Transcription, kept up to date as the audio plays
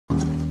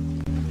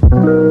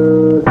Hey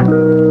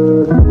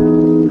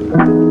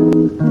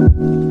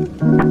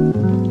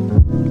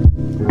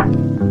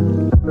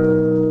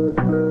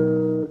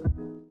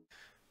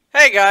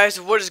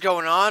guys, what is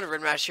going on?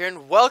 RedMaster here,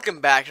 and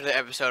welcome back to the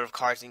episode of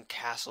Cards and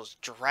Castles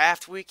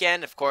Draft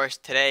Weekend. Of course,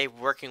 today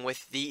working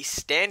with the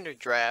standard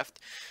draft.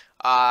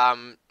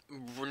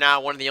 We're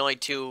now one of the only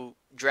two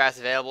drafts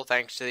available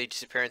thanks to the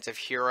disappearance of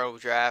Hero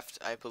Draft,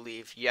 I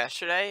believe,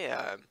 yesterday.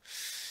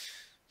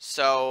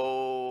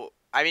 So,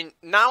 I mean,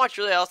 not much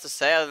really else to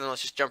say other than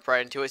let's just jump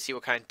right into it, see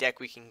what kind of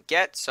deck we can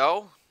get.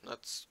 So,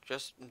 let's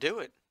just do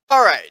it.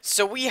 Alright,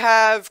 so we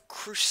have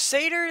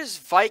Crusaders,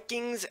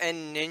 Vikings,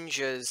 and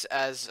Ninjas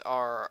as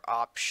our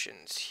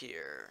options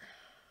here.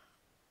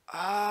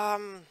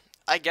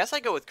 I guess I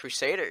go with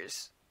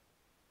Crusaders.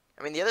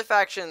 I mean, the other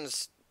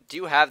factions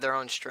do have their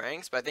own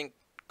strengths, but I think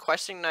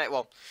Questing Knight,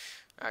 well,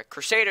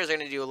 Crusaders are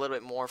going to do a little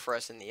bit more for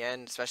us in the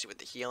end, especially with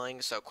the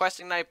healing. So,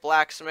 Questing Knight,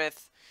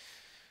 Blacksmith,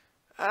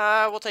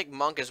 we'll take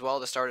Monk as well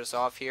to start us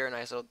off here.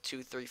 Nice little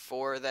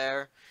 2-3-4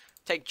 there.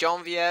 Take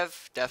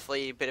Genevieve,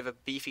 definitely a bit of a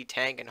beefy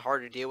tank and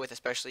hard to deal with,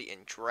 especially in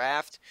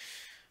draft.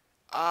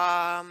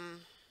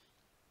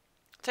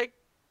 Take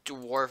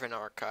Dwarven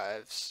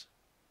Archives.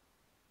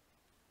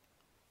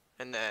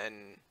 And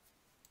then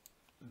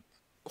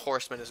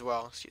Horseman as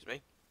well, excuse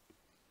me.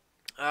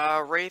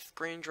 Wraith,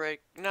 Green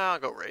Drake. No, I'll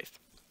go Wraith.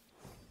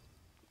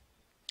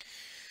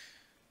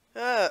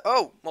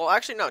 Oh, well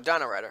actually no,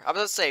 Dino Rider. I was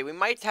going to say, we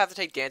might have to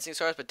take Dancing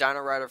Swords, but Dino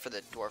Rider for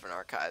the Dwarven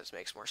Archives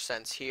makes more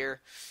sense here.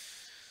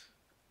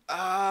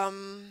 I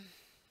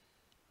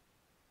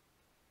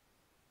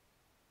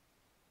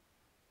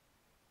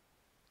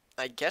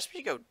guess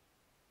we go.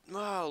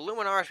 Oh,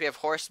 Luminaris. We have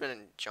Horseman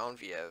and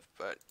Genevieve,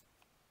 but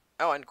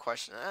and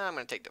Question. I'm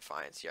gonna take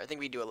Defiance here. I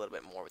think we do a little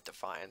bit more with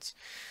Defiance.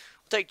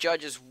 We'll take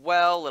Judge as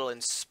well. Little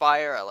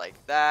Inspire. I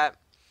like that.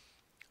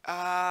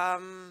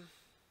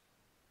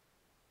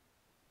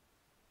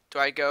 Do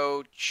I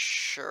go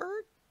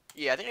Church?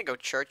 Yeah, I think I go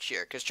Church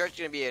here because Church is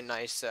gonna be a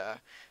nice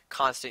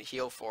constant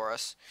heal for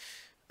us.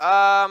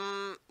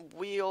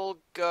 We'll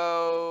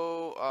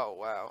go, oh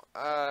wow,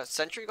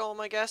 Sentry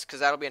Golem, I guess, because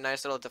that'll be a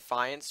nice little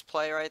Defiance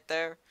play right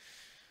there.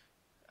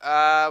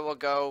 We'll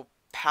go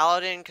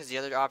Paladin, because the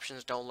other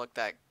options don't look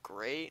that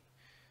great.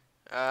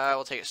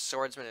 We'll take a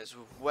Swordsman as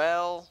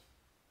well.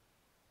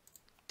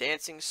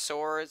 Dancing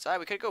Swords,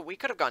 we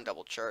could have gone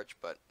double Church,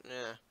 but,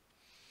 yeah.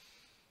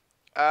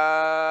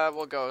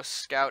 We'll go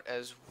Scout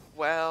as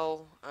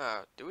well.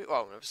 Do we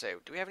have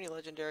any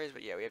legendaries?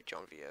 But yeah, we have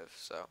Genevieve,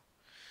 so.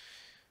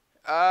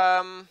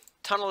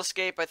 Tunnel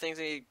Escape, I think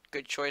is a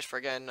good choice for,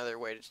 again, another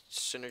way to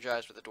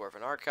synergize with the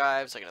Dwarven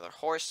Archives, like another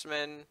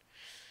Horseman.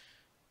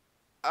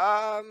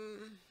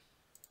 I'm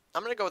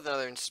gonna go with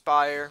another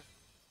Inspire.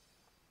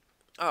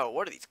 Oh,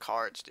 what are these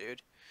cards,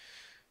 dude?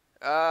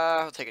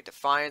 I'll take a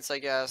Defiance, I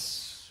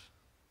guess.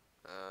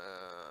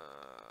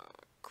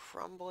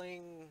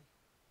 Crumbling,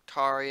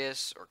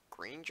 Tarius, or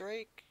Green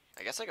Drake?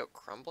 I guess I go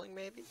Crumbling,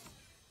 maybe?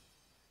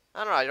 I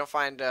don't know, I don't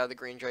find the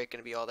Green Drake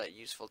gonna be all that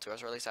useful to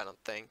us, or at least I don't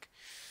think.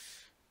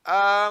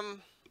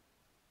 I'm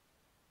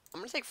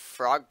gonna take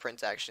Frog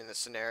Prince actually in this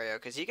scenario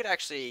because he could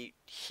actually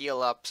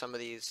heal up some of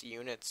these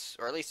units,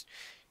 or at least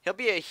he'll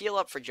be a heal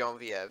up for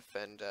Genevieve,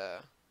 and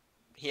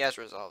he has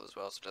Resolve as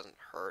well, so it doesn't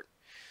hurt.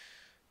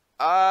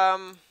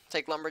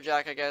 Take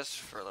Lumberjack, I guess,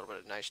 for a little bit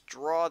of nice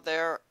draw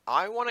there.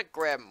 I want to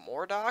grab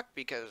Mordock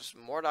because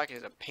Mordock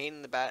is a pain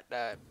in the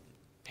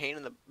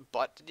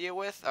butt to deal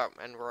with. Oh,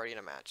 and we're already in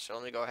a match, so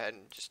let me go ahead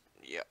and just.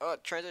 Yeah,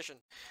 transition.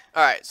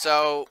 Alright,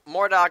 so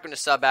Mordock going to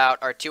sub out.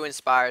 Our two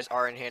Inspires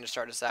are in hand to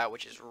start us out,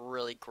 which is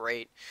really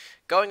great.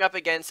 Going up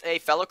against a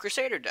fellow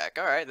Crusader deck.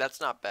 Alright,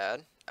 that's not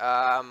bad.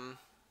 I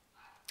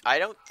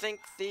don't think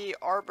the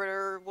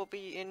Arbiter will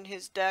be in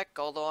his deck,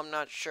 although I'm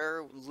not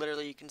sure.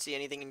 Literally, you can see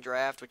anything in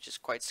draft, which is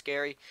quite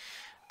scary.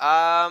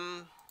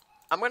 I'm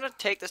going to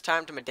take this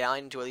time to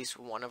Medallion into at least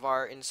one of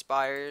our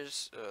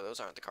Inspires. Those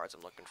aren't the cards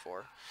I'm looking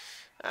for.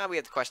 We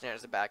have the Questionnaire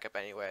as the backup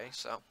anyway,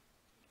 so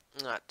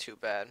not too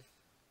bad.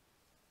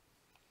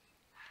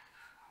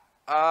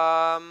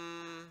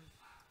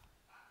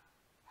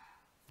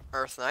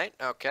 Earth Knight,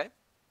 okay.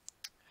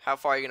 How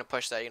far are you going to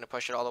push that? Are you going to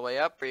push it all the way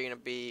up, or are you going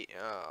to be,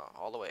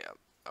 all the way up?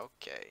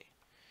 Okay.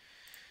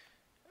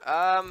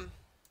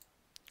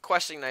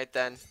 Questing Knight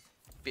then.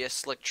 Be a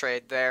slick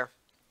trade there.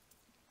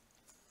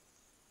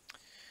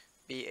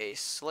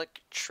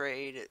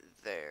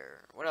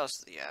 What else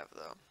do you have,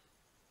 though?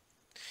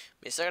 I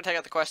mean, still going to take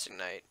out the Questing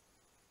Knight.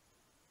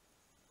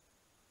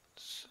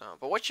 So,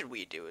 but what should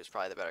we do is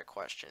probably the better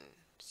question.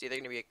 It's either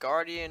going to be a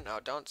Guardian. Oh,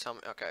 don't tell me.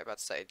 Okay, I was about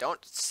to say,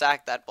 don't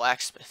sack that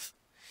Blacksmith.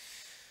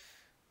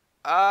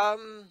 I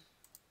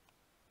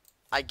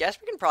guess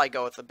we can probably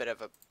go with a bit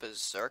of a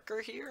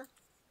Berserker here.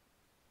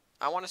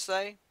 I want to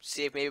say.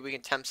 See if maybe we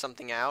can tempt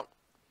something out.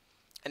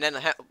 And then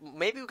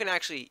maybe we can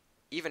actually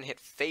even hit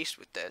face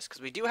with this.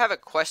 Because we do have a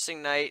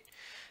Questing Knight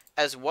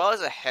as well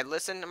as a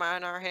Headless in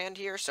our hand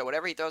here. So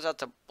whatever he throws out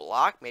to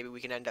block, maybe we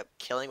can end up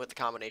killing with the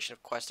combination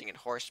of Questing and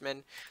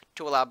Horseman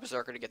to allow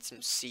Berserker to get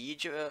some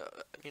siege,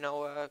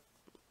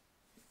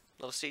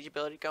 little siege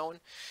ability going.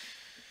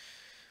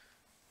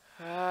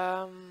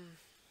 Yeah,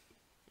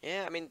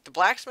 I mean, the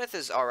blacksmith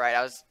is alright.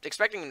 I was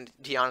expecting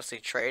to honestly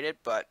trade it,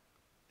 but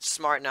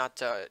smart not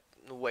to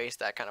waste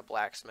that kind of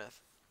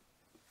blacksmith.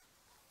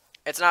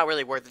 It's not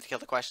really worth it to kill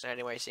the question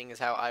anyway, seeing as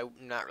how I'm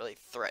not really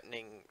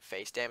threatening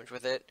face damage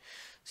with it.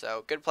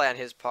 So, good play on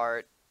his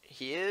part.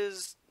 He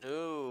is...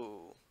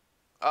 Ooh.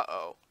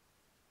 Uh-oh.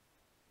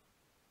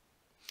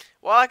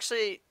 Well,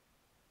 actually...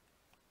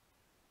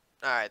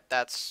 Alright,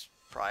 that's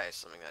probably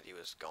something that he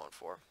was going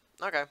for.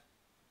 Okay.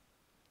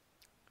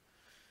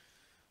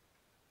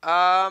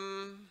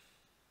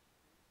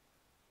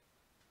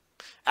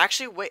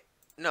 Actually, wait.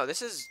 No,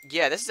 this is...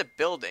 Yeah, this is a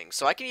building.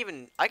 So I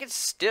can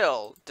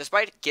still,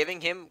 despite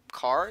giving him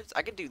cards,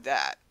 I can do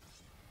that.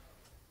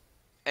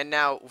 And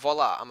now,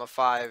 voila, I'm a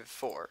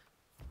 5/4.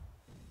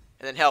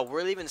 And then, hell,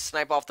 we'll even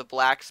snipe off the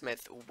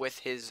blacksmith with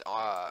his,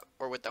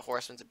 or with the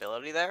horseman's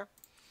ability there.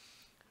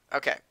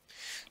 Okay.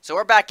 So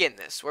we're back in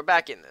this. We're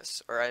back in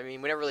this. Or, I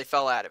mean, we never really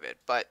fell out of it.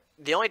 But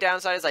the only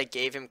downside is I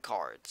gave him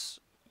cards,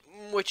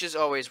 which is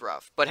always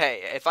rough. But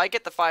hey, if I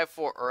get the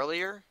 5/4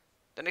 earlier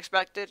than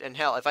expected, and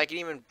hell, if I can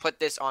even put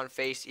this on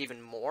face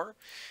even more,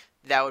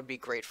 that would be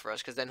great for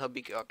us, because then he'll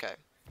be... Okay.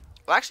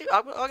 Well, actually,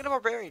 I'll get a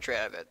barbarian trade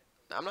out of it.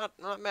 I'm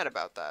not mad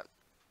about that.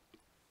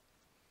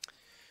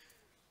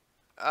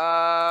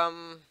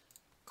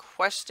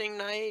 Questing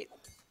Knight.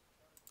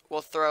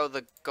 We'll throw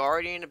the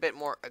Guardian a bit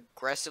more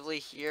aggressively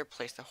here,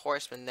 place the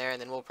Horseman there, and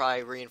then we'll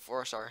probably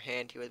reinforce our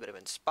hand here with a bit of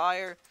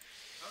Inspire.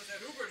 How's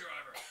that Uber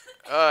driver?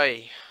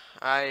 Oy,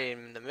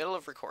 I'm in the middle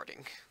of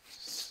recording.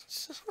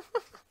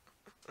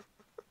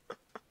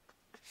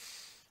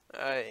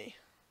 Oy.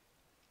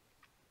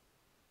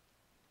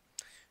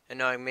 And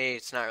knowing me,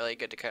 it's not really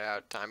good to cut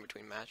out time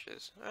between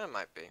matches. It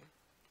might be.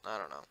 I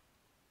don't know.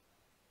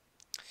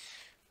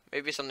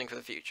 Maybe something for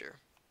the future.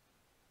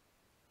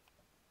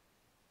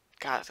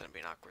 God, that's gonna be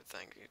an awkward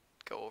thing to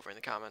go over in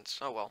the comments.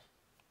 Oh well.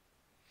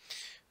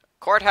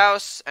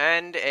 Courthouse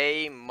and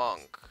a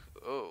monk.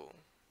 Ooh.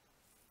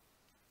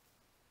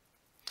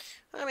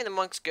 I mean, the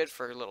monk's good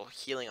for a little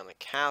healing on the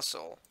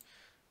castle.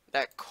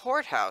 That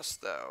courthouse,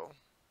 though,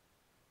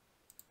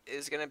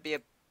 is gonna be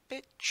a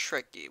bit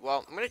tricky.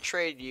 Well, I'm gonna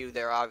trade you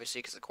there, obviously,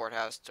 because the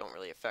courthouse don't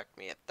really affect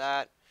me at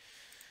that.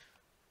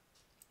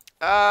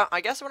 I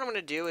guess what I'm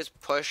gonna do is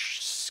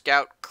push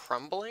Scout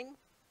Crumbling.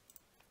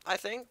 I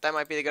think that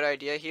might be the good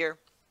idea here.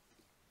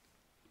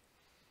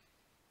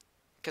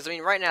 Because, I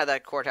mean, right now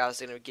that courthouse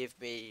is going to give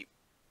me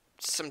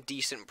some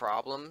decent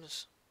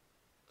problems.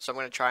 So I'm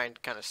going to try and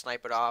kind of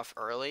snipe it off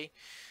early.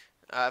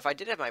 If I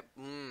did have my...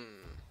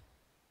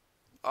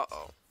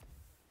 Uh-oh.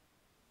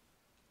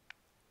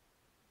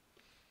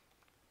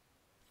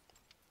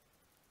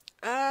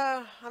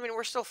 I mean,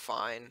 we're still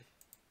fine.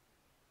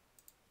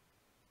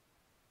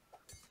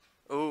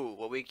 Ooh,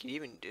 what we could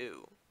even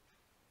do.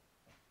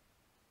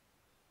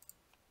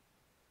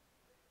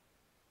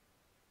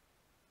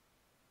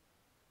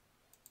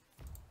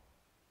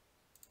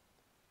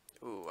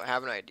 Ooh, I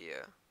have an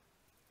idea.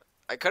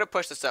 I could have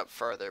pushed this up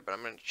further, but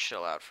I'm going to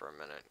chill out for a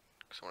minute.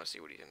 Because I want to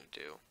see what he's going to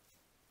do.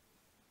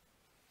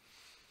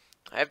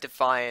 I have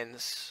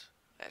Defiance.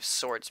 I have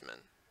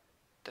Swordsman.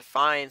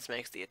 Defiance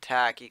makes the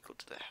attack equal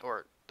to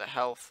the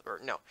health, or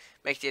no,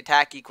 makes the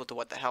attack equal to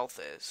what the health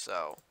is.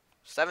 So,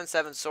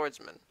 7/7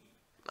 Swordsman.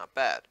 Not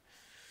bad.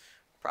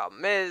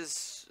 Problem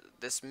is,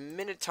 this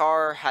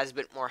Minotaur has a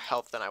bit more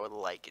health than I would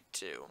like it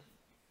to.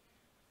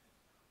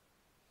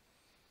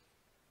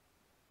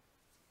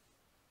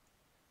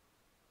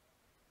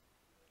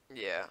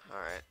 Yeah,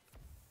 alright.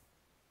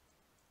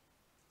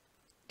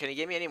 Can he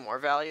give me any more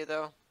value,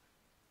 though?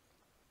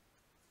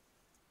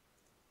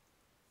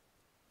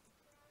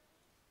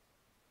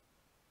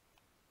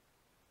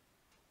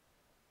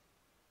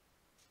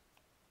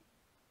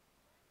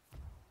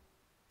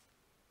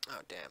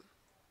 Oh, damn.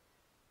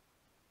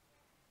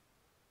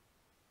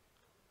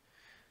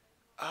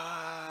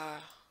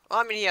 Well,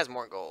 I mean, he has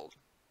more gold.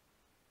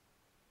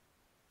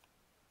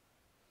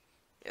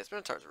 Yeah, this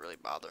Minotaur's really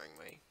bothering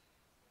me.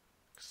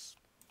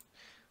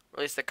 Or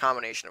at least the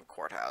combination of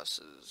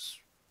courthouses.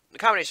 The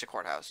combination of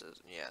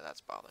courthouses, yeah, that's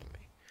bothering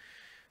me.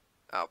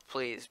 Oh,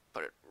 please,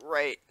 put it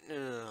right.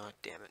 Oh,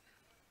 damn it.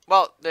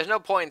 Well, there's no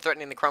point in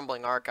threatening the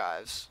crumbling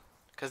archives,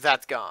 because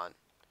that's gone.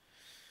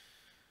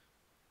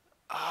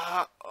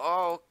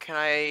 Oh, can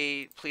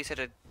I please hit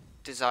a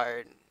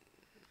desired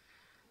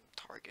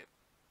target?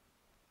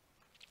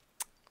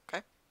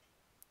 Okay.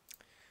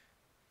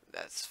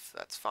 That's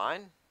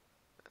fine.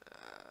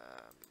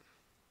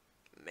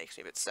 Makes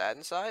me a bit sad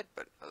inside,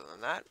 but other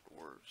than that,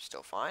 we're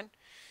still fine.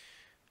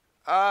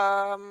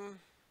 I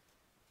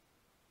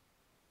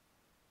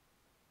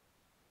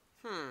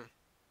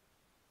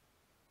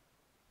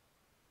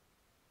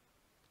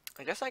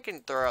guess I can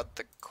throw out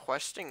the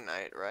Questing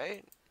Knight,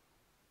 right?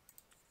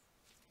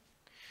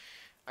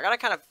 I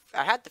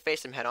had to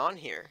face him head on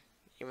here,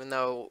 even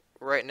though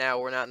right now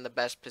we're not in the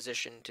best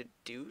position to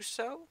do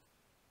so.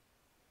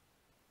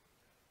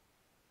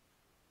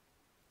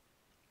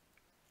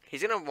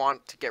 He's going to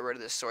want to get rid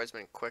of this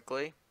swordsman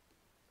quickly.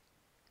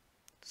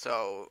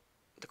 So,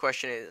 The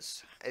question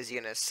is he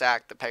going to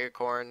sack the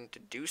Pegacorn to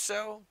do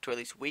so, to at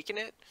least weaken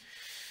it?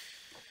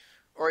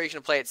 Or are you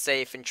going to play it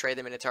safe and trade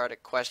the Minotaur to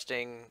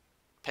questing?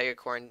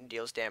 Pegacorn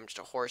deals damage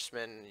to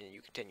horsemen, and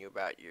you continue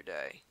about your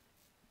day.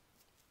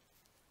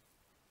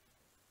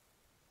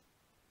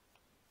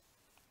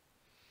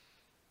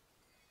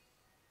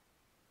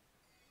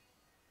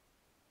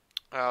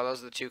 Oh,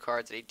 those are the two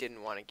cards that he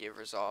didn't want to give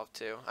Resolve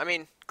to. I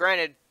mean,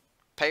 granted,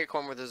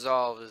 Pegacorn with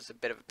Resolve is a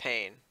bit of a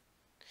pain.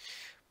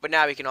 But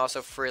now he can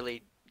also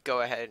freely go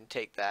ahead and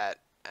take that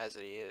as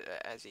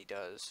he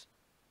does.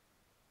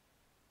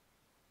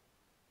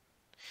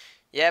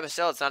 Yeah, but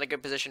still, it's not a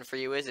good position for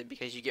you, is it?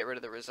 Because you get rid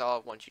of the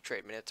Resolve once you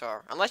trade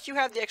Minotaur. Unless you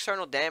have the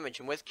external damage,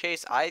 in which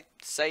case, I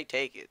say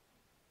take it.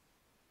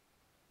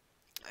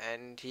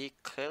 And he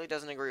clearly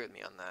doesn't agree with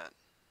me on that.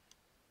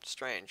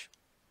 Strange.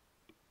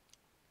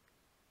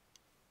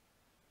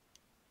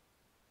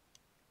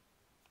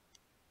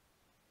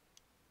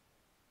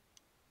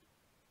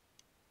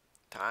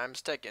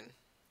 Time's ticking.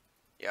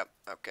 Yep,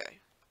 okay.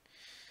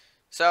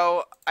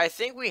 So, I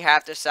think we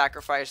have to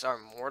sacrifice our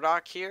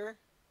Mordok here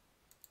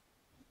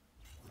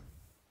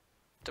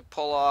to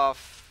pull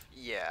off.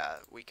 Yeah,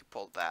 we could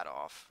pull that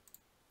off.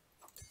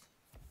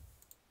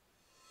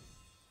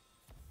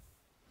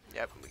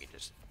 Yep, we can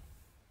just.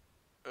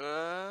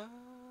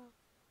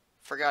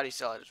 Forgot he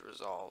still had his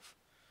Resolve.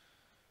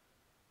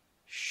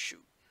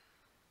 Shoot.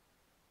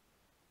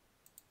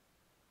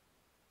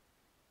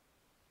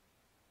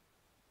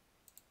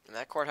 And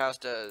that courthouse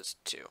does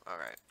too.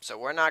 Alright, so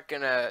we're not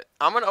gonna.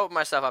 I'm gonna open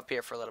myself up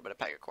here for a little bit of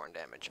Pegacorn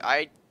damage.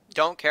 I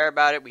don't care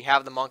about it. We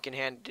have the monk in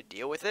hand to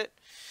deal with it.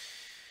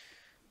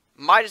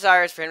 My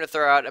desire is for him to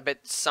throw out a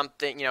bit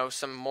something, you know,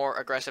 some more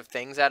aggressive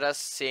things at us,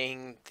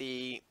 seeing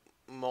the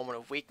moment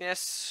of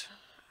weakness.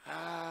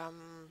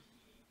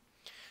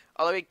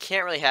 Although he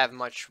can't really have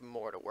much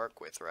more to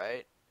work with,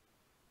 right?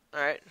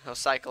 Alright, he'll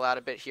cycle out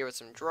a bit here with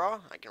some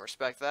draw. I can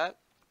respect that.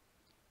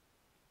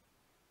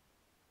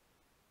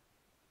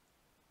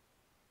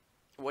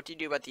 What do you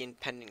do about the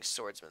impending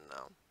swordsman,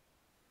 though?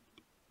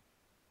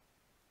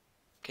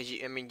 Because,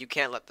 I mean, you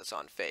can't let this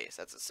on face.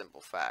 That's a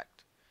simple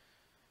fact.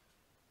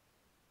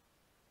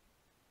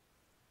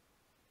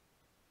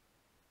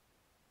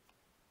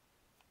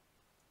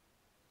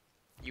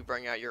 You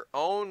bring out your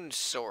own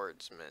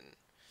swordsman.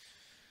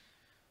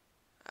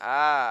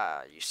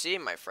 Ah, you see,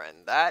 my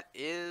friend, that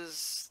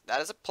is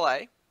a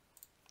play.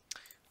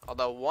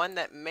 Although one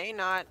that may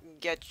not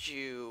get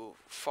you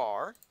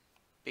far,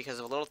 because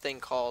of a little thing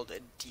called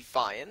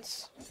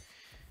Defiance.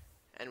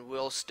 And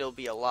we'll still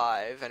be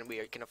alive, and we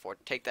can afford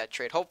to take that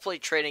trade. Hopefully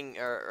trading,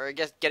 or I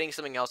guess getting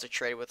something else to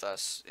trade with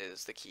us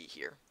is the key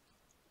here.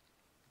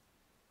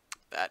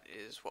 That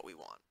is what we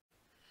want.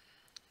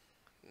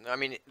 I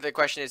mean, the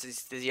question is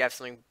does he have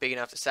something big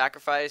enough to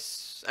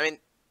sacrifice? I mean,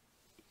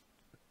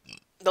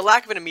 the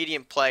lack of an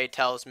immediate play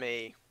tells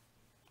me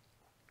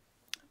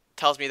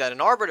that an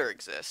Arbiter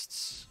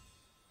exists.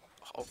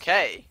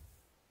 Okay.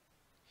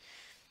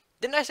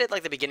 Didn't I say at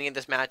like the beginning of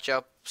this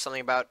matchup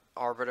something about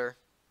Arbiter?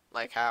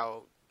 Like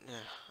how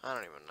I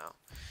don't even know.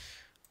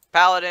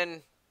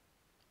 Paladin,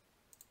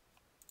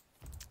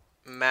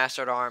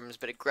 Master at Arms,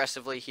 but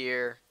aggressively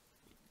here.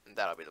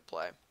 That'll be the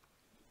play.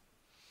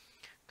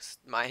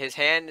 His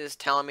hand is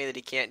telling me that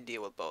he can't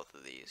deal with both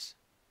of these.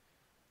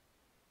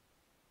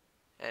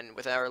 And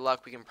with our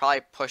luck, we can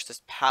probably push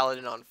this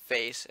Paladin on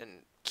face and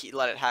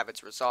let it have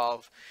its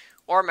Resolve.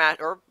 Or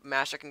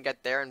Master can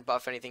get there and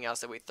buff anything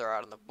else that we throw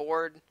out on the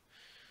board.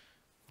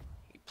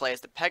 He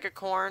plays the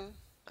Pegacorn.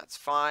 That's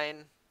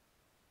fine.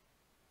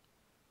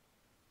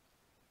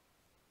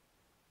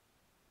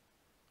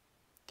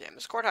 Damn,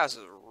 this courthouse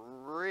is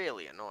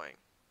really annoying.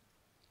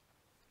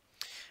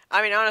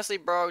 I mean, honestly,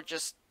 bro,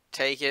 just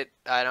take it.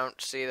 I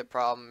don't see the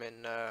problem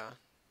in,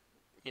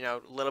 you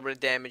know, a little bit of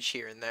damage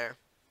here and there.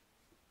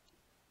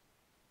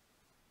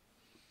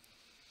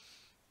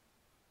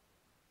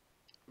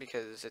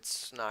 Because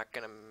it's not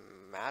going to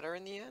matter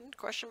in the end,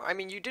 question mark? I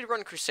mean, you did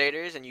run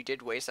Crusaders, and you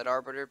did waste that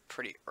Arbiter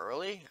pretty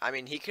early. I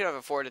mean, he could have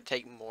afforded to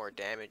take more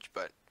damage,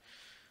 but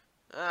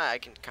I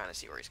can kind of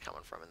see where he's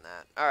coming from in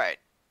that. Alright.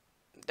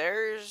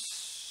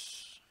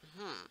 There's...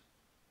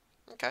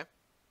 Okay.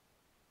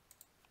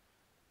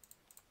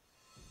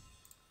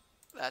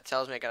 That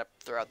tells me I gotta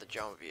throw out the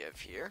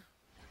Genevieve here.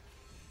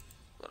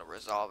 Little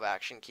Resolve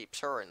action keeps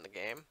her in the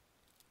game.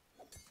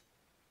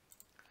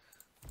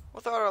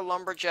 We'll throw out a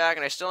Lumberjack,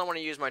 and I still don't want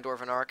to use my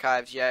Dwarven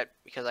Archives yet,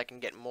 because I can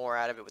get more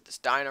out of it with this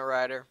Dino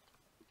Rider.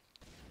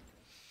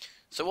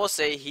 So we'll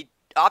see. He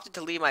opted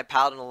to leave my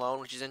Paladin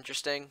alone, which is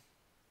interesting.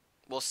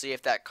 We'll see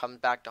if that comes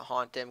back to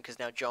haunt him, because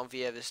now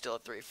Genevieve is still a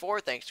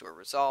 3-4, thanks to her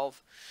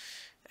Resolve.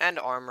 And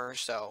armor,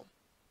 so...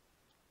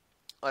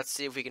 Let's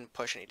see if we can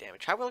push any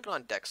damage. How are we looking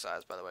on deck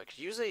size, by the way? Because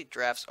usually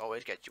drafts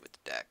always get you with the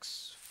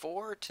decks.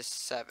 4 to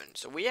 7.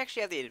 So we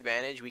actually have the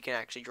advantage. We can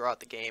actually draw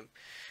out the game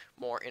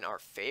more in our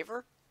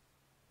favor.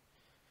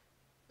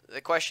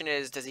 The question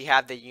is, does he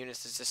have the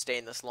units to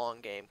sustain this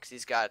long game? Because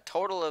he's got a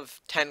total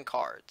of 10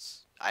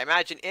 cards. I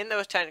imagine in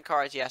those 10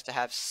 cards he has to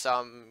have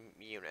some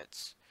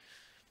units.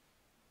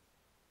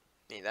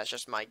 I mean, that's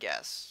just my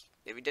guess.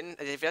 If he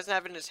doesn't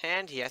have it in his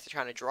hand, he has to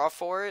try to draw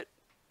for it.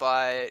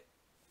 But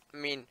I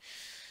mean,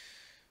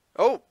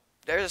 oh,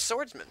 there's a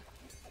swordsman.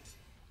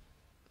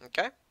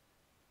 Okay.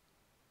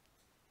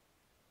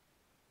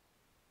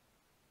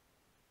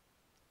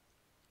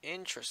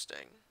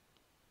 Interesting.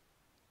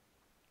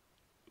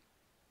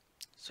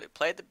 So he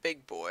played the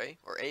big boy,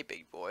 or a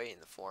big boy,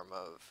 in the form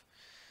of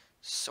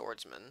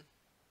swordsman.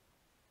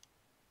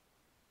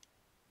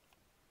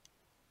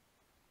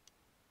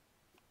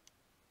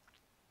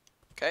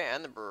 Okay,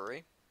 and the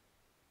brewery.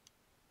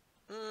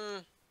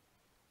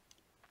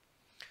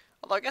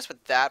 Although I guess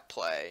with that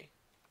play,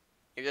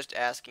 you're just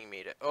asking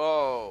me to...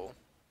 Oh.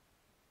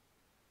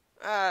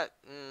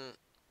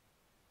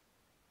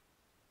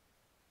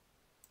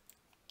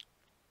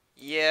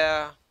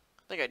 Yeah,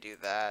 I think I do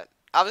that.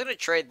 I was gonna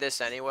trade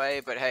this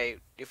anyway, but hey,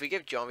 if we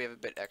give Genevieve a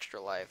bit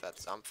extra life,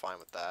 I'm fine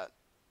with that.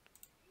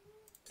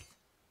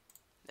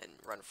 And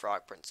run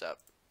Frog Prince up.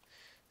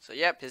 So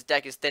yep, his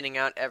deck is thinning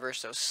out ever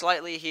so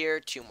slightly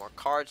here. 2 more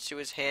cards to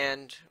his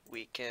hand.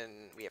 We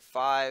have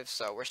 5,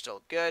 so we're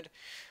still good.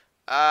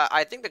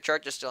 I think the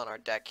church is still in our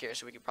deck here,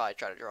 so we could probably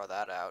try to draw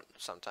that out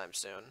sometime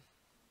soon.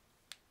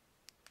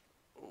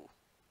 Ooh,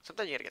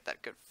 sometimes you gotta get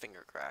that good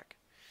finger crack.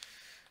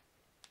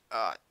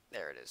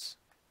 There it is.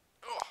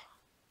 Oh.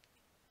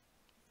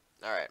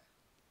 All right.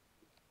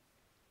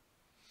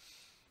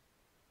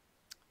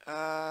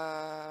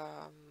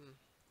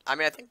 I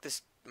mean, I think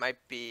this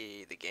might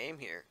be the game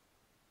here.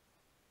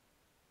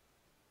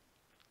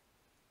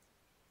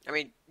 I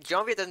mean,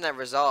 Genevieve doesn't have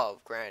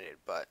resolve, granted,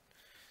 but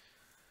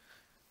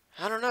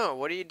I don't know.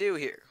 What do you do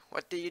here?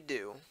 What do you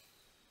do?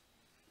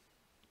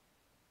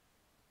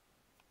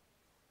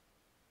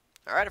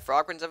 All right, a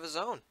Frogman's of his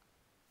own.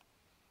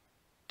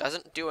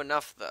 Doesn't do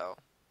enough though.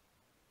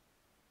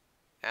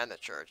 And the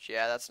church.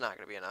 Yeah, that's not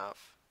gonna be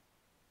enough.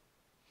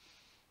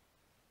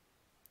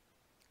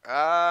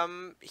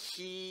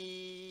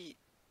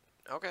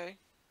 Okay.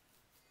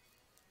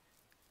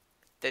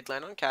 Did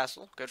land on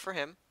castle. Good for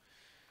him.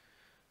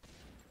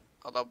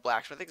 Although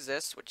blacksmith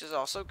exists, which is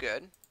also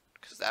good,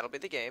 because that'll be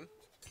the game.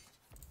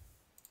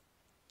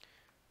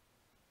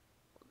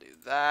 We'll do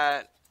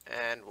that,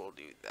 and we'll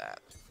do that.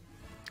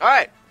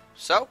 Alright,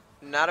 so,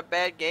 not a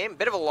bad game.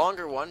 Bit of a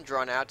longer one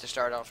drawn out to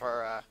start off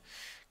our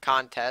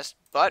contest,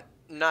 but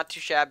not too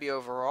shabby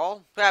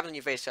overall. What happens when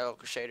you face several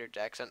Crusader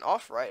decks? And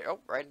right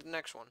into the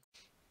next one.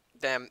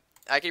 Damn,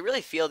 I can really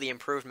feel the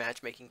improved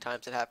matchmaking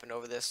times that happened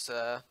over this,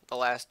 the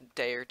last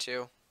day or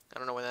two. I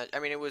don't know when that, I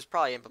mean, it was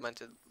probably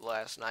implemented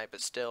last night,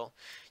 but still,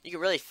 you can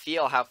really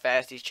feel how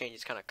fast these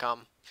changes kind of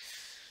come.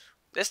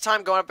 This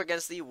time going up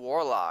against the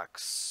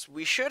Warlocks.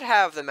 We should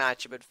have the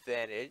matchup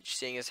advantage,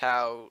 seeing as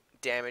how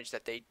damage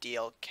that they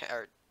deal,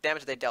 or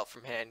damage that they dealt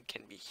from hand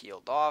can be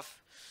healed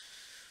off.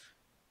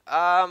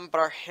 But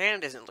our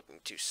hand isn't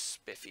looking too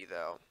spiffy,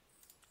 though.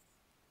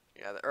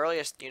 Yeah, the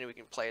earliest unit we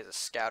can play is a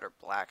Scout or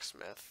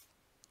Blacksmith.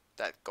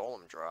 That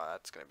Golem draw,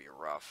 that's gonna be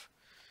rough.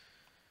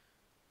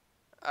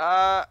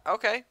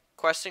 Okay.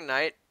 Questing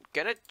Knight.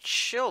 Gonna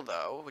chill,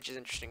 though, which is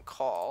an interesting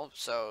call.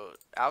 So,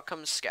 out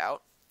comes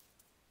Scout.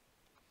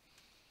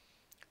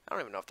 I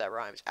don't even know if that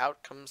rhymes.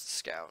 Out comes the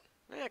Scout.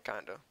 Yeah,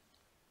 kinda.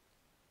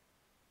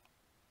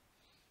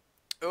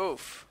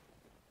 Oof.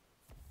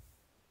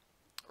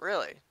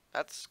 Really?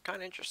 That's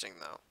kinda interesting,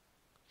 though.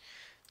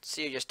 Let's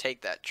see you just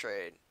take that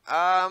trade.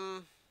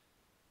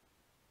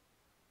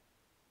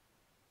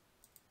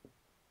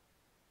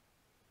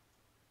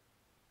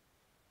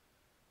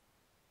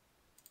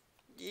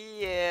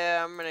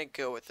 Yeah, I'm gonna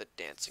go with the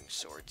Dancing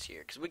Swords here,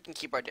 because we can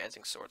keep our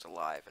Dancing Swords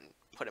alive and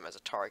put him as a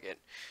target.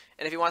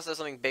 And if he wants to do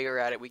something bigger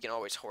at it, we can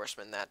always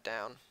Horseman that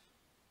down.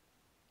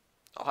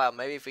 Oh hell,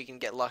 maybe if we can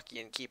get lucky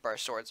and keep our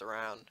swords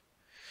around.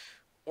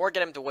 Or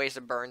get him to waste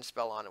a burn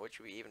spell on it, which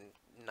would be even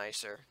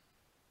nicer.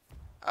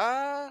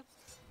 Fire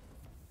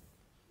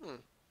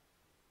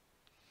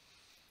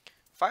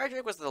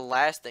Drake was the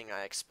last thing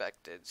I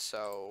expected,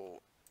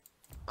 so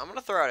I'm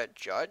gonna throw out a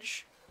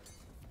Judge.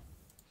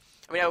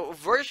 I mean,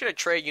 if we're just going to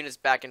trade units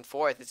back and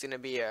forth, it's going to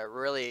be a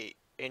really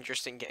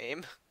interesting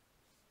game.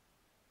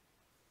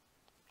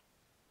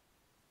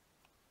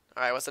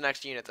 Alright, what's the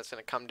next unit that's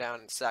going to come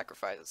down and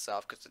sacrifice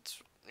itself? Because it's,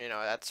 you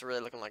know, that's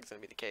really looking like it's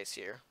going to be the case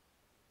here.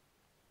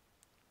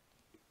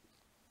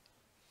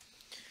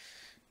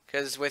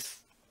 Because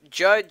with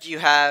Judge, you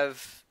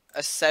have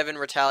a 7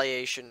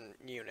 retaliation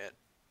unit.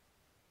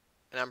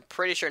 And I'm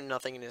pretty sure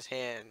nothing in his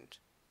hand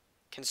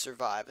can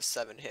survive a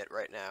 7 hit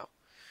right now.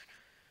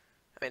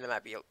 I mean, that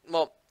might be...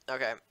 Well,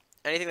 okay.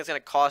 Anything that's going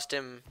to cost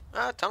him...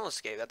 Tunnel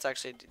Escape. That's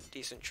actually a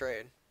decent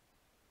trade.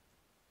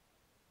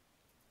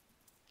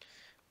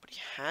 But he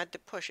had to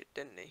push it,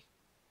 didn't he?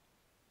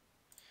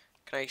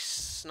 Can I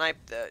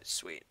snipe the...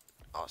 Sweet.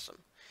 Awesome.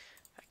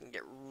 I can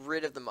get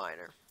rid of the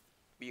Miner.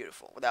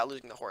 Beautiful. Without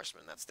losing the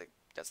Horseman. That's the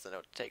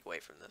note to take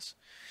away from this.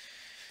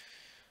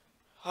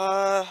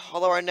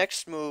 Although our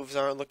next moves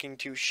aren't looking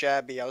too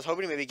shabby. I was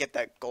hoping to maybe get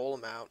that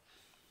Golem out.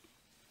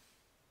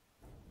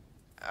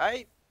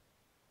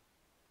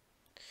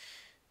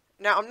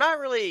 Now, I'm not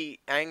really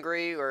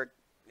angry or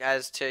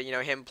as to, you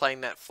know, him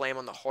playing that flame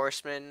on the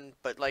horseman,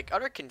 but like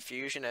utter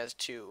confusion as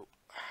to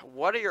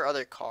what are your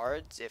other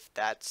cards if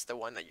that's the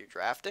one that you're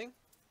drafting.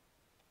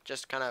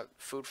 Just kind of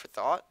food for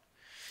thought.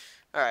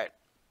 Alright,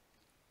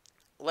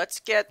 let's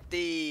get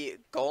the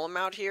golem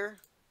out here.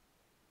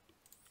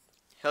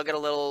 He'll get a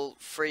little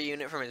free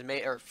unit from his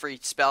or free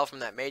spell from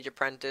that mage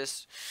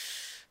apprentice.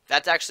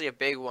 That's actually a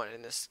big one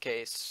in this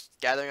case.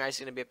 Gathering Ice is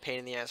going to be a pain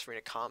in the ass for me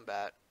to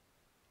combat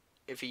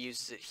if he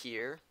uses it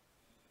here.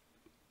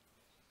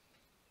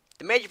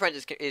 The mage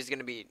apprentice is going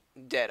to be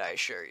dead, I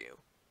assure you,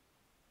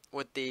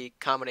 with the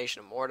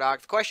combination of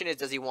Mordok. The question is,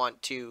 does he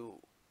want to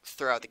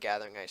throw out the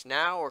Gathering Ice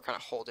now or kind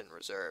of hold it in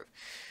reserve?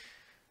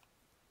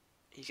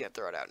 He's going to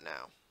throw it out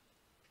now.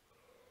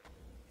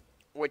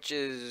 Which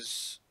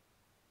is,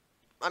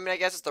 I mean, I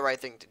guess it's the right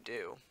thing to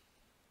do.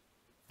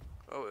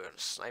 Oh, we got a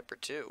sniper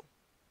too.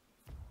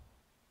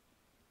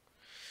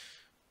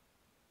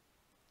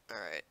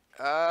 Alright.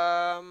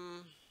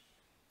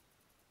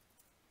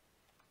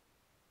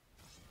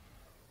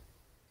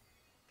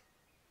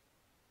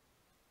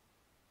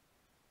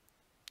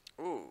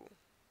 Ooh.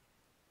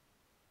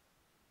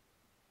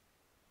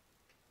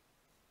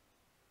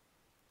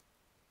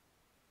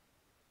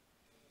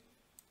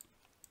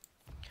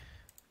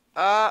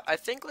 I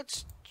think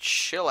let's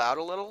chill out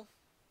a little.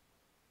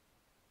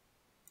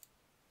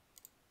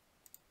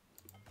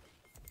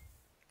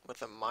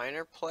 With a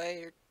minor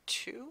play or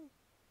two?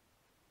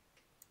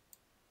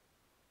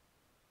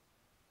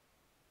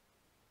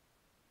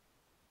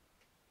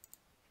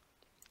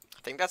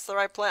 I think that's the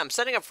right play. I'm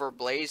setting up for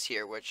Blaze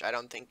here, which I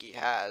don't think he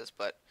has,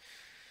 but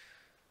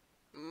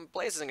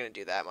Blaze isn't going to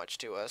do that much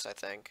to us, I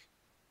think.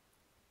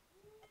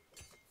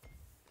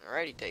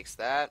 Alright, he takes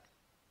that.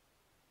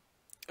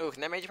 Ooh,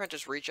 can that Mage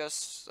Apprentice reach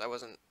us? That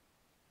wasn't...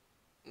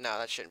 No,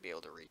 that shouldn't be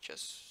able to reach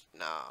us.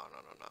 No.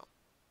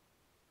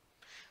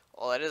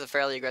 Well, that is a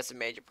fairly aggressive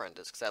Mage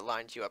Apprentice, because that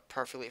lines you up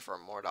perfectly for a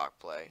Mordok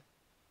play.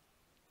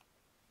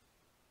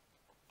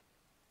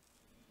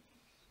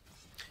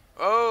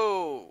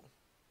 Oh!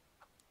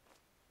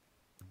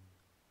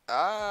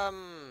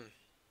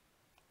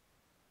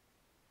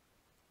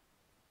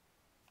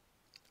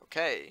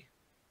 Okay.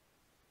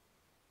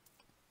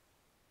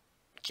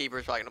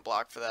 Keeper's probably gonna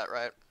block for that,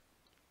 right?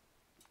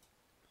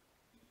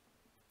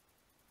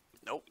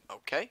 Nope.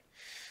 Okay.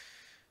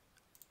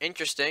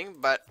 Interesting,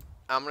 but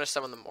I'm gonna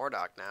summon the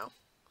Mordok now.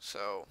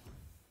 So,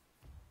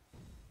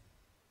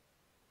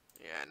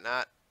 yeah,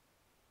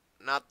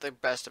 not the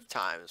best of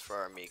times for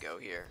our amigo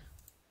here.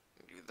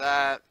 Do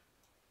that.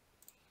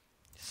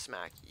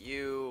 Smack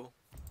you.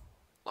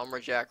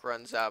 Lumberjack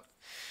runs up.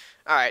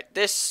 Alright,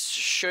 this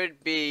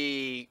should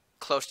be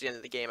close to the end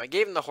of the game. I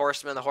gave him the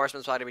Horseman. The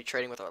Horseman's probably going to be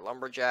trading with our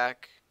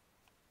Lumberjack.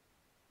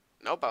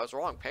 Nope, I was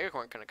wrong.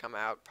 Pegacorn couldn't come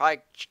out.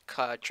 Probably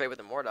trade with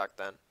the Mordok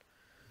then.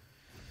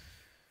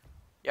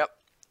 Yep.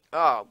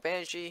 Oh,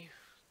 Banshee.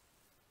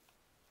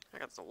 I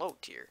got the low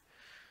tier.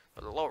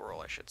 Or the low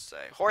roll, I should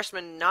say.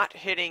 Horseman not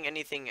hitting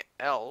anything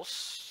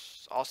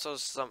else. Also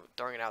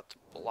throwing it out to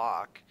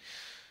block.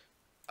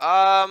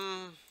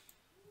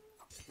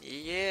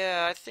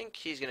 Yeah, I think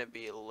he's going to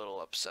be a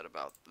little upset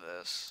about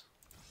this.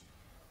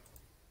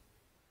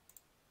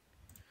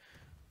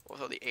 We'll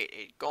throw the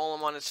 8/8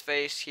 Golem on his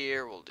face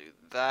here. We'll do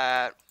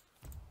that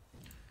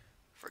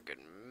for good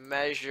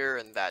measure,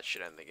 and that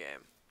should end the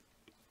game.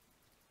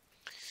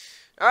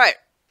 Alright.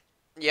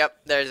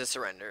 Yep, there's a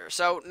surrender.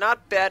 So,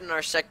 not bad in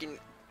our second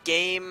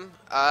game.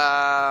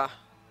 I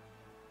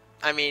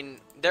mean,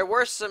 there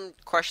were some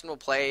questionable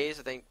plays.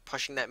 I think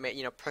pushing that,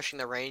 pushing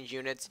the range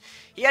units.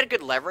 He had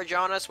good leverage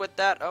on us with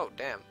that. Oh,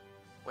 damn.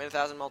 Win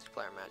 1,000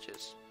 multiplayer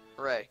matches.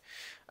 Hooray.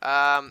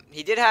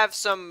 He did have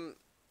some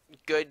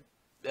good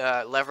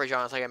leverage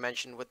on us, like I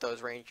mentioned, with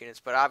those range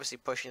units, but obviously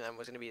pushing them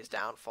was going to be his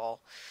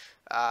downfall.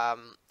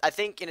 I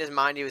think in his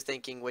mind he was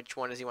thinking, which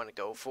one does he want to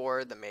go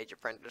for, the Mage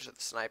Apprentice or the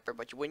Sniper?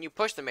 But when you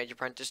push the Mage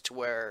Apprentice to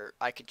where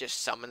I could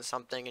just summon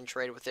something and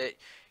trade with it,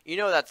 you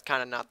know that's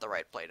kind of not the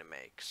right play to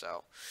make.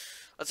 So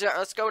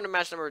let's go into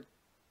match number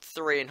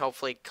 3 and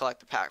hopefully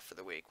collect the pack for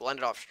the week. We'll end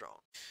it off strong.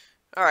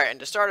 Alright, and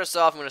to start us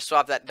off, I'm going to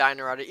swap that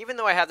Dino Rider. Even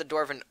though I have the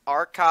Dwarven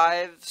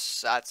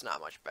Archives, that's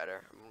not much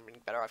better. I'm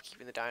better off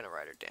keeping the Dino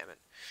Rider, damn it.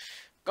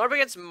 Going up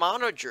against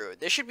Mono Druid.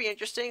 This should be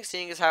interesting,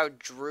 seeing as how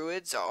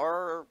Druids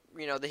are,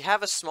 they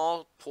have a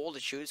small pool to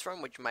choose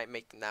from, which might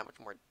make them that much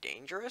more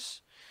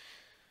dangerous.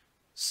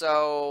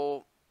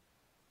 So,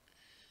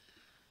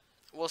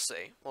 we'll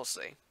see.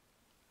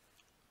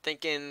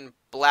 Thinking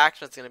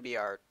Blacksmith's going to be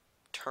our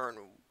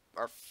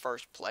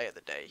first play of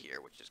the day here,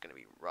 which is going to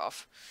be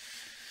rough.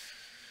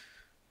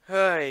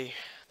 Hey,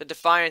 the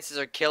Defiances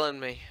are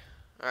killing me.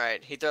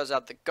 Alright, he throws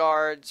out the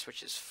guards,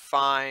 which is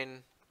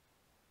fine.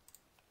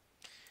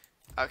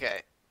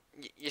 Okay,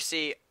 you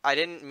see, I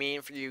didn't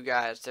mean for you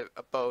guys to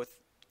both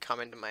come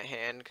into my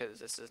hand, because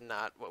this is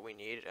not what we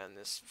need on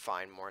this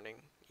fine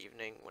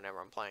evening, whenever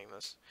I'm playing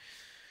this.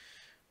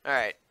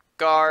 Alright,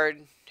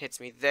 guard, hits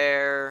me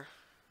there.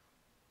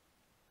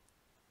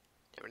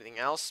 Anything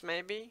else,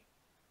 maybe?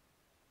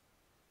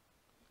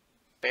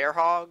 Bear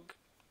Hog,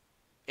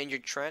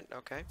 injured Trent,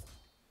 okay.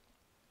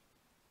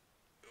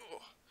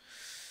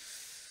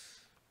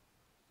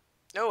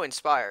 Oh,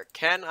 inspire.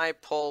 Can I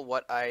pull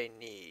what I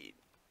need?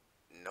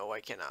 No,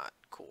 I cannot.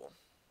 Cool.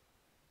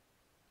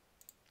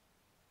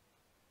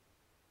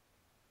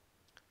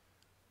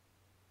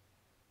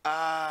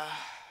 Uh,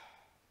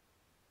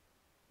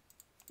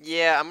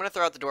 yeah, I'm gonna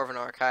throw out the Dwarven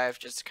Archive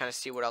just to kind of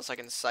see what else I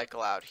can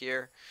cycle out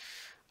here.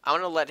 I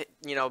want to let,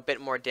 you know, a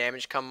bit more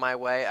damage come my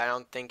way. I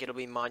don't think it'll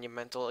be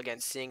monumental. Again,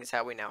 seeing as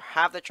how we now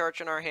have the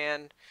charge in our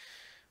hand.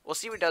 We'll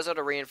see what he does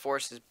to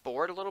reinforce his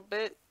board a little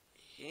bit.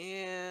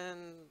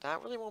 And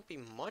that really won't be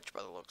much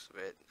by the looks of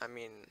it. I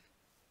mean,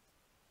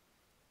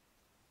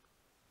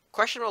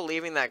 questionable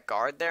leaving that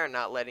guard there and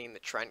not letting the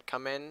Trent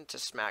come in to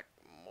smack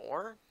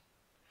more.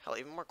 Hell,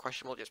 even more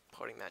questionable just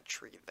putting that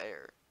tree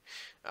there.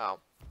 Oh,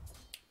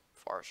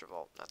 Forest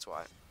Revolt, that's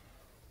why.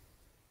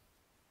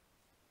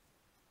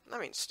 I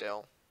mean,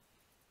 still.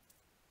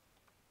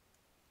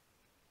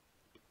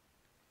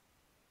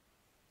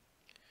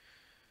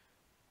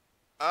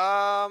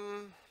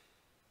 Um.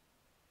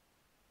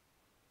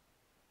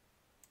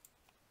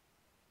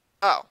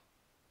 Oh.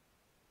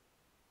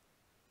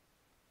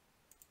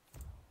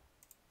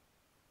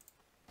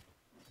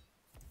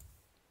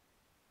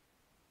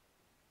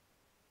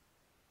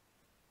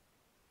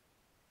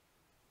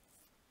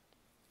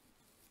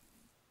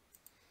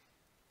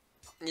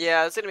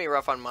 Yeah, it's gonna be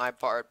rough on my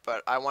part,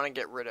 but I want to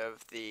get rid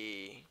of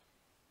the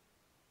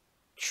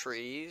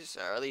trees,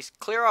 or at least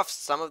clear off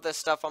some of this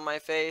stuff on my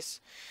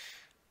face.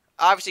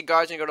 Obviously,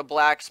 guards gonna go to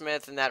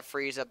blacksmith, and that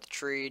frees up the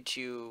tree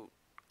to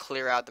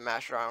clear out the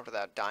master armor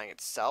without dying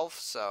itself.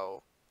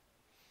 So,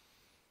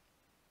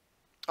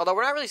 although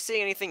we're not really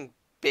seeing anything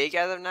big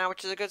as of now,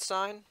 which is a good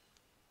sign.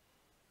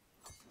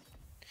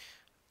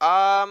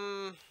 I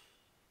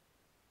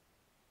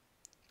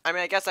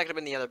mean, I guess that could have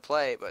been the other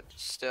play, but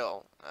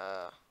still,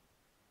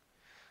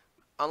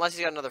 unless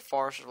he's got another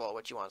forest revolt,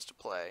 which he wants to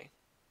play.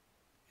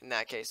 In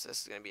that case,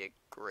 this is going to be a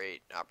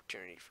great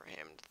opportunity for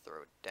him to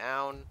throw it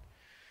down.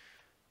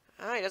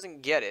 Ah, he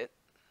doesn't get it.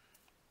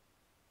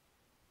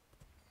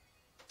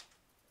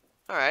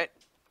 Alright.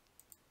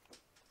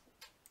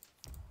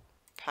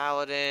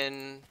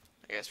 Paladin.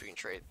 I guess we can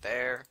trade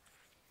there.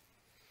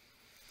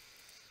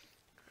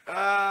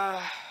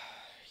 Yikes.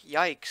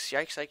 Yikes,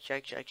 yikes,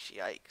 yikes, yikes,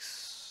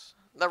 yikes.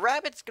 The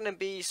rabbit's going to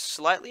be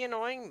slightly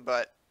annoying,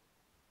 but,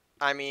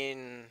 I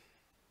mean...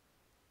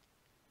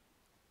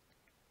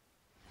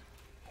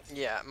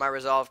 Yeah, my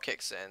resolve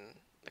kicks in.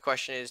 The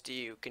question is, do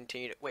you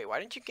continue to... Wait, why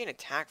didn't you gain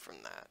attack from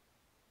that?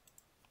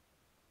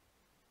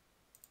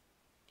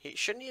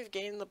 Shouldn't he have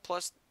gained the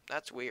plus...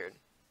 That's weird.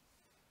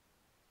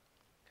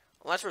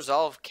 Unless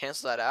resolve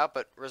cancels that out,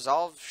 but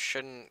resolve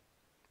shouldn't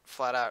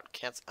flat out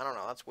cancel... I don't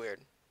know, that's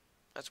weird.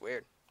 That's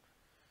weird.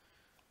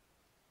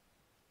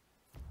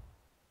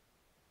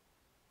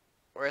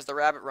 Where's the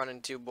rabbit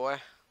running to, boy?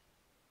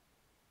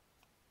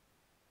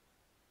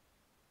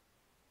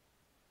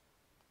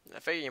 I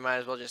figure you might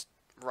as well just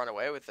run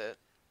away with it.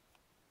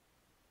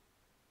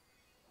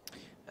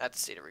 That's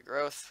seed of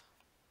regrowth.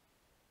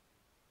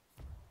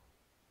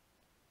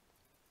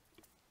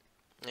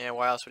 Yeah,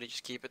 why else would he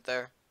just keep it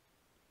there?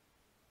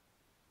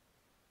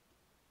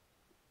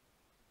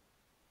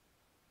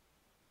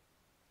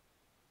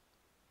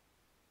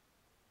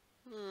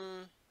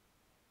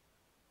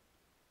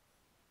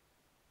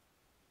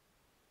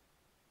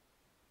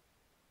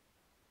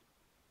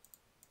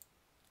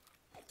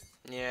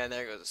 Yeah,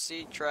 there goes a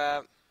seed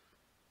trap.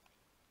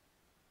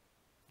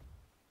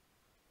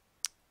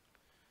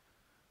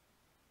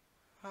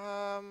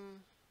 I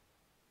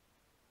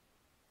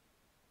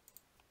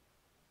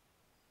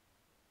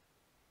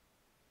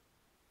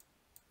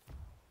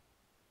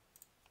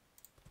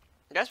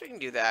guess we can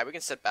do that. We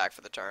can sit back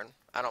for the turn.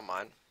 I don't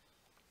mind.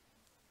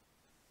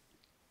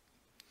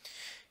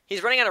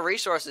 He's running out of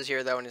resources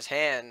here, though, in his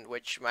hand,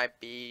 which might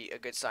be a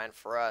good sign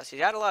for us. He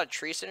had a lot of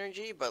tree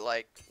synergy, but,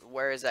 like,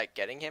 where is that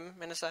getting him,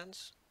 in a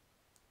sense?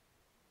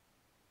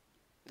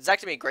 It's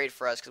actually great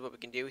for us, because what we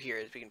can do here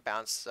is we can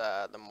bounce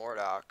the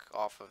Mordock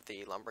off of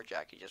the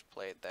Lumberjack he just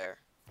played there.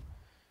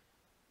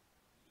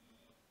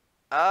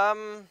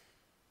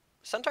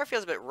 Centaur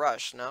feels a bit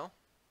rushed, no?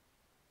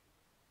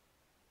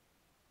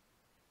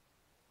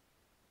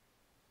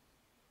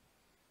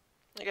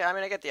 Yeah, I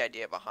mean, I get the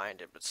idea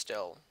behind it, but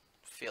still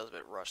feels a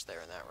bit rushed there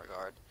in that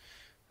regard.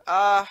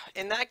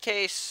 In that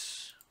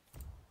case,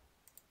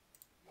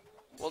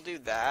 we'll do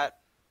that.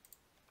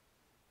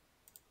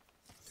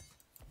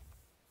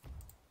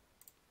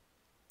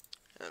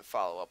 And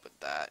follow up with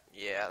that.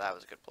 Yeah, that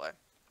was a good play.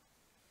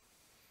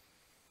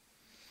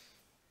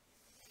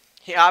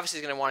 He obviously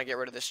is going to want to get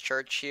rid of this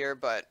church here,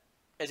 but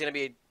it's going to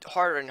be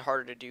harder and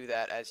harder to do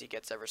that as he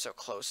gets ever so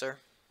closer.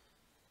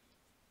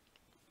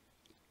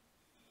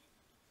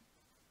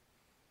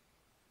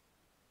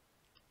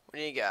 What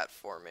do you got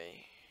for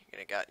me?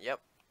 You got, yep,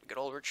 good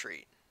old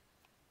retreat.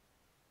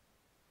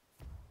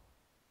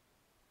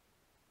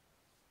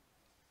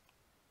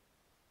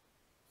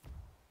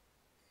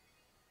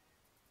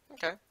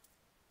 Okay.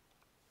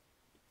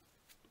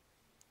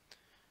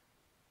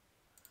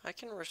 I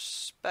can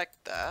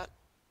respect that.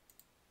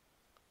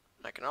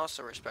 I can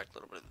also respect a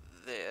little bit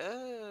of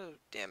this.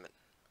 Damn it.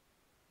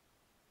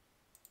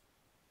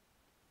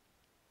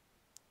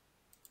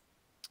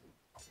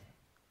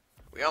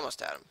 We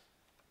almost had him.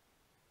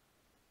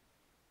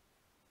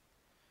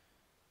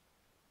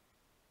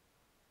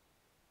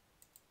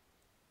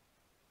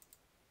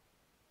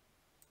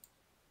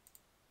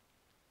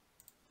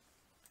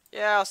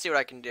 Yeah, I'll see what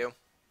I can do.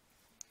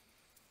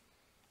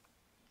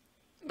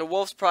 The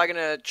wolf's probably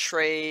gonna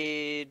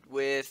trade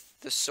with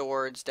the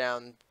swords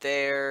down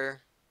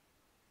there.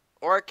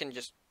 Or it can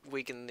just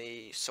weaken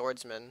the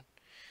swordsman.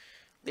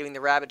 Leaving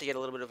the rabbit to get a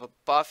little bit of a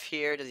buff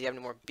here. Does he have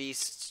any more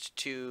beasts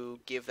to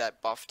give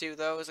that buff to,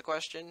 though, is the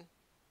question.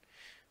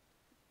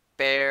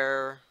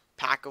 Bear,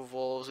 pack of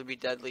wolves would be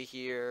deadly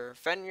here.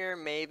 Fenrir,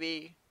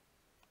 maybe.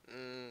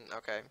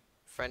 Okay.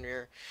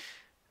 Fenrir.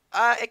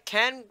 It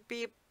can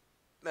be...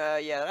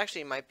 yeah, that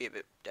actually might be a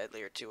bit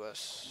deadlier to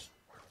us.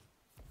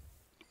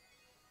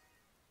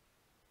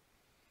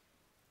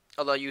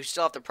 Although you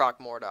still have to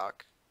proc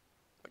Mordok,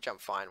 which I'm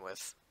fine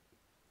with.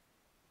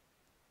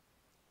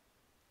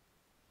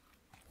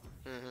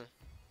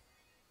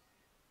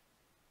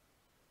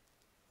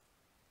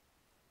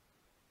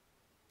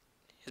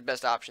 His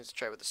best option is to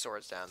trade with the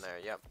swords down there,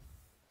 yep.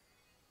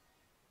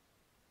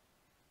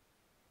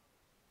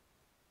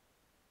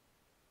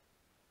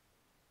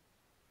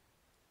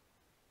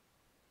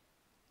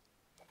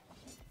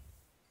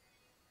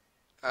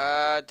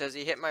 Does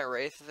he hit my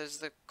Wraith is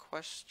the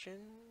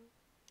question?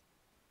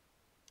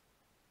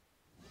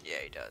 Yeah,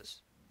 he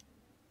does.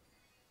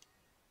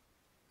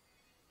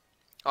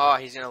 Oh,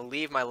 he's gonna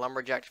leave my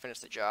Lumberjack to finish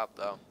the job,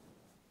 though.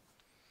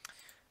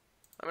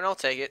 I mean, I'll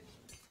take it.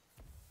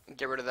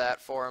 Get rid of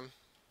that for him.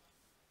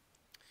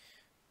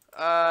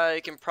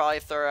 You can probably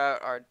throw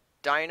out our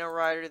Dino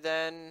Rider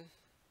then.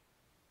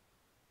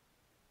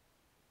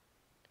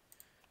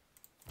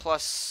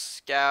 Plus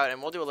Scout,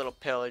 and we'll do a little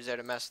pillage there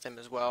to mess with him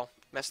as well.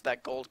 Mess with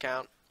that gold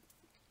count.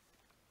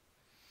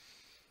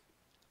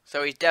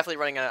 So he's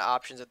definitely running out of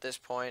options at this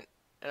point.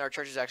 And our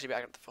church is actually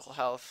back up to full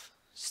health.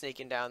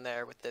 Sneaking down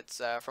there with its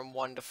from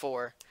 1 to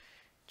 4.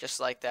 Just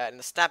like that. In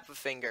the snap of a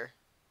finger,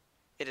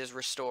 it is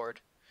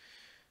restored.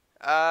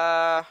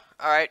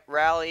 Alright,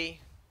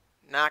 rally.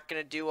 Not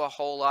gonna do a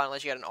whole lot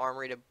unless you got an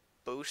armory to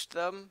boost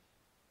them.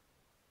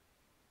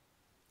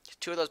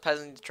 2 of those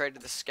peasants need to trade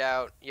to the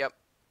scout. Yep.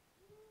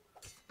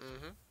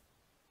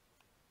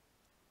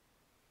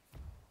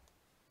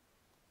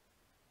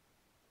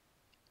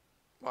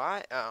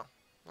 Why? Oh.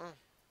 Well,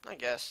 I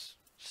guess.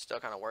 Still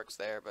kind of works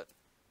there, but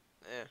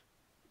eh.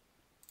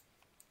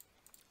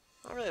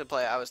 Not really the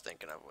play I was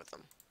thinking of with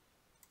them.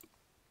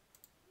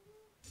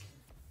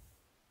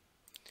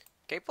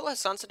 Can you pull a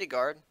Sun City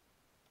guard?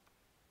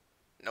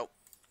 Nope.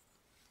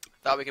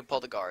 Thought we could pull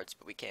the guards,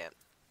 but we can't.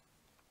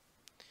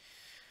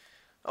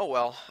 Oh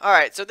well.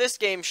 Alright, so this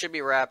game should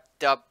be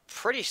wrapped up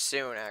pretty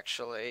soon,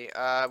 actually.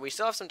 We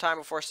still have some time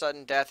before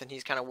sudden death, and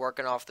he's kind of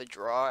working off the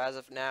draw as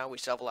of now. We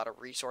still have a lot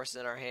of resources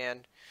in our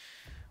hand.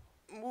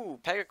 Ooh,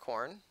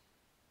 Pegacorn.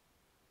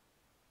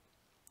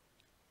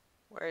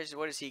 What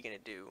is he going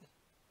to do?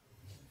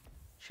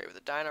 Trade with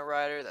the Dino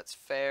Rider, that's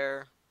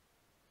fair.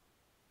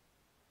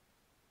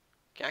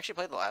 Can I actually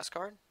play the last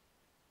card?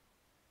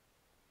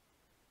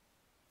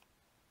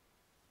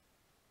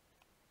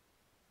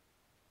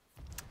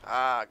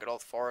 Ah, good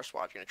old Forest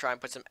Watch. Gonna try and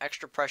put some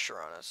extra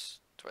pressure on us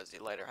towards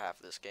the later half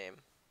of this game.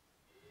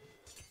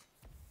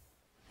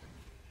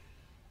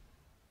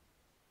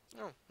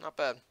 Oh, not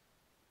bad.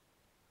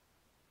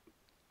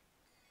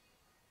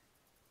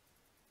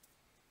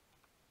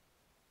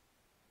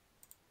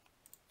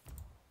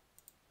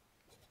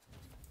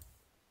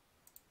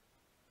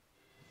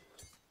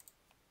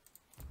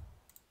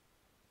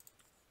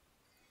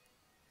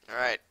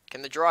 Alright,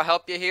 can the draw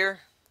help you here?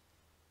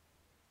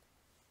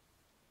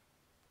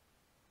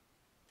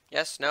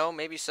 Yes, no,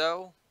 maybe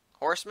so.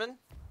 Horseman?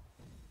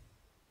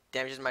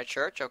 Damages my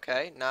church,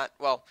 okay. Not,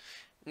 well,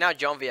 now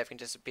Joan-Viev can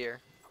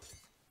disappear.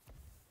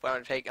 But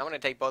I'm gonna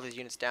take both his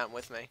units down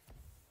with me.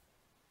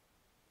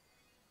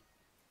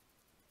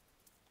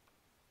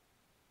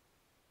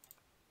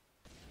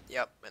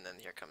 Yep, and then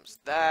here comes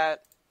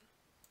that.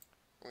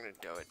 We're gonna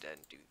go ahead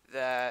and do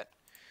that.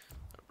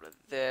 A little bit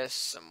of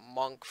this, a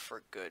monk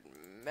for good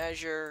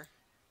measure.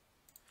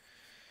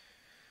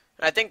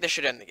 And I think this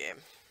should end the game.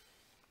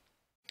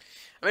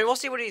 I mean, we'll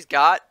see what he's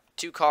got.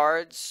 2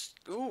 cards.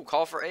 Ooh,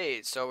 call for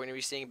aid. So we're gonna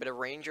be seeing a bit of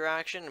ranger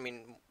action. I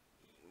mean,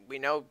 we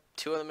know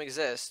 2 of them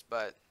exist,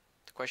 but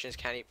the question is,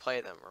 can he play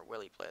them, or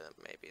will he play them?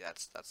 Maybe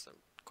that's the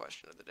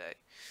question of the day.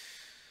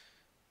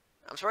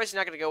 I'm surprised he's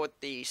not gonna go with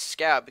the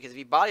scout, because if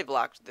he body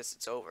blocked this,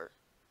 it's over.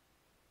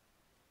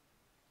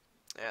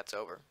 Yeah, it's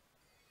over.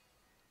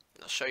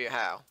 And I'll show you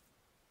how.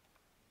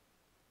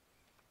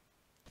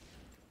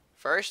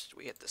 First,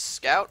 we hit the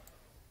scout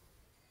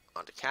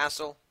onto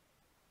castle.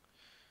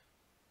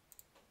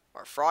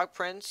 Our frog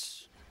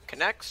prince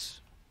connects.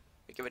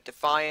 We give a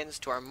defiance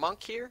to our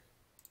monk here.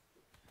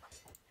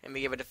 And we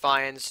give a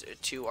defiance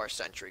to our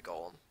sentry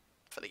golem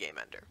for the game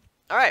ender.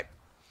 Alright.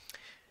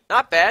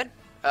 Not bad.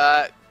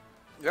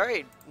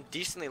 Very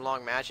decently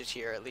long matches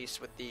here, at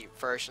least with the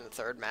first and the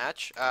third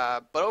match.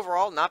 But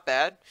overall, not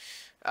bad.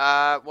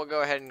 We'll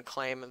go ahead and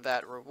claim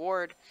that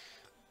reward.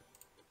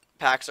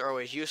 packs are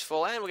always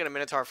useful, and we get a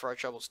Minotaur for our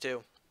troubles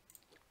too,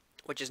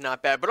 which is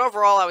not bad. But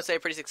overall, I would say a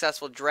pretty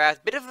successful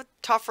draft. Bit of a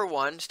tougher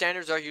one.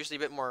 Standards are usually a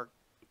bit more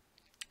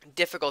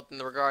difficult in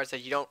the regards that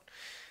you don't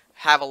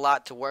have a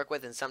lot to work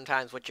with, and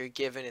sometimes what you're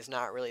given is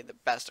not really the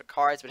best of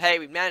cards. But hey,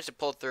 we managed to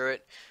pull through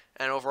it,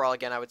 and overall,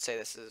 again, I would say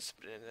this has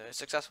been a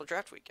successful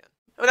draft weekend.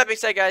 And with that being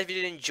said, guys, if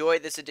you did enjoy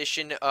this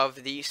edition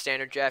of the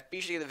Standard Draft, be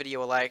sure to give the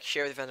video a like,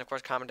 share with your friends, and of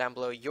course, comment down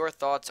below your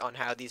thoughts on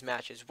how these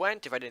matches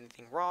went, if I did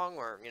anything wrong,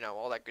 or, you know,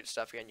 all that good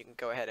stuff. Again, you can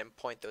go ahead and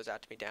point those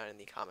out to me down in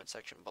the comment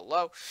section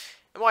below.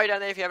 And while you're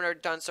down there, if you haven't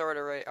already done so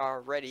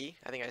already,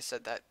 I think I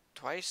said that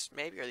twice,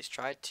 maybe, or at least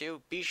tried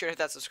to, be sure to hit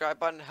that subscribe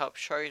button, help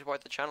show you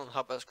support the channel, and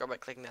help us grow by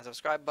clicking that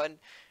subscribe button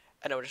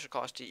at no additional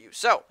cost to you.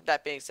 So,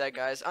 that being said,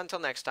 guys, until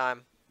next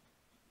time,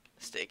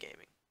 stay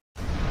gaming.